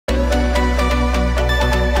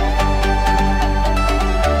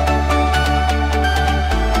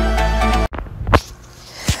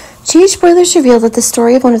Huge spoilers reveal that the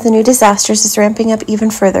story of one of the new disasters is ramping up even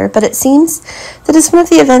further, but it seems that as one of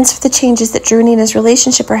the events for the changes that Drew and Nina's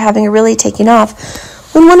relationship are having are really taking off,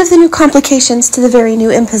 when one of the new complications to the very new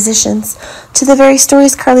impositions, to the very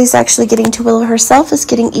stories Carly's actually getting to Willow herself is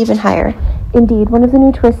getting even higher. Indeed, one of the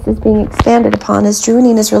new twists is being expanded upon as Drew and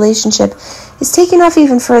Nina's relationship is taking off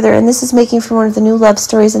even further, and this is making for one of the new love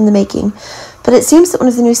stories in the making. But it seems that one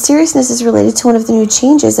of the new seriousness is related to one of the new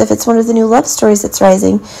changes. If it's one of the new love stories that's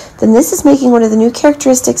rising, then this is making one of the new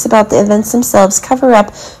characteristics about the events themselves cover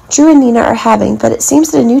up Drew and Nina are having. But it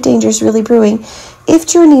seems that a new danger is really brewing if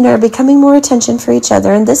Drew and Nina are becoming more attention for each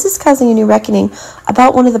other, and this is causing a new reckoning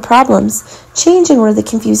about one of the problems, change in one of the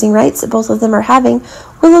confusing rights that both of them are having.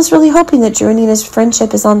 Willow's really hoping that Drew and Nina's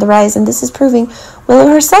friendship is on the rise, and this is proving Willow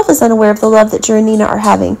herself is unaware of the love that Drew and Nina are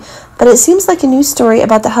having. But it seems like a new story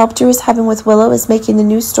about the help Drew is having with Willow is making the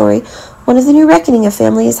new story one of the new reckoning a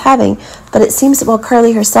family is having. But it seems that while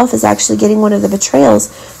Carly herself is actually getting one of the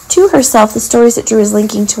betrayals to herself, the stories that Drew is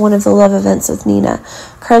linking to one of the love events with Nina.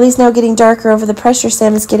 Carly's now getting darker over the pressure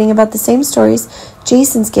Sam is getting about the same stories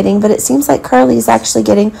Jason's getting, but it seems like Carly is actually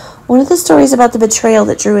getting one of the stories about the betrayal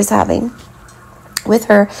that Drew is having with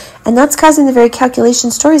her, and that's causing the very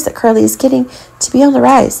calculation stories that Carly is getting to be on the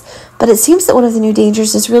rise. But it seems that one of the new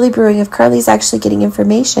dangers is really brewing if Carly's actually getting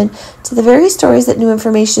information to the very stories that new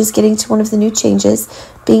information is getting to one of the new changes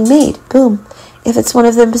being made. Boom. If it's one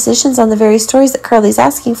of the impositions on the very stories that Carly's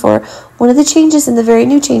asking for, one of the changes in the very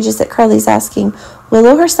new changes that Carly's asking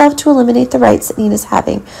Willow herself to eliminate the rights that Nina's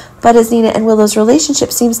having. But as Nina and Willow's relationship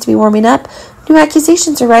seems to be warming up, new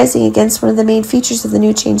accusations are rising against one of the main features of the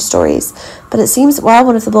new change stories. But it seems that while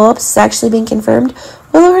one of the blow-ups is actually being confirmed,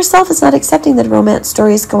 Willow herself is not accepting that a romance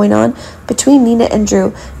story is going on between Nina and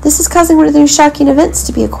Drew. This is causing one of the new shocking events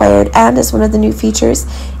to be acquired, and as one of the new features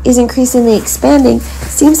is increasingly expanding, it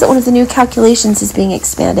seems that one of the new calculations is being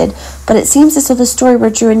expanded. But it seems as though the story where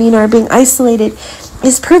Drew and Nina are being isolated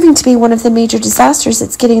is proving to be one of the major disasters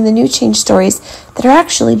that's getting the new change stories that are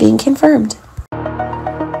actually being confirmed.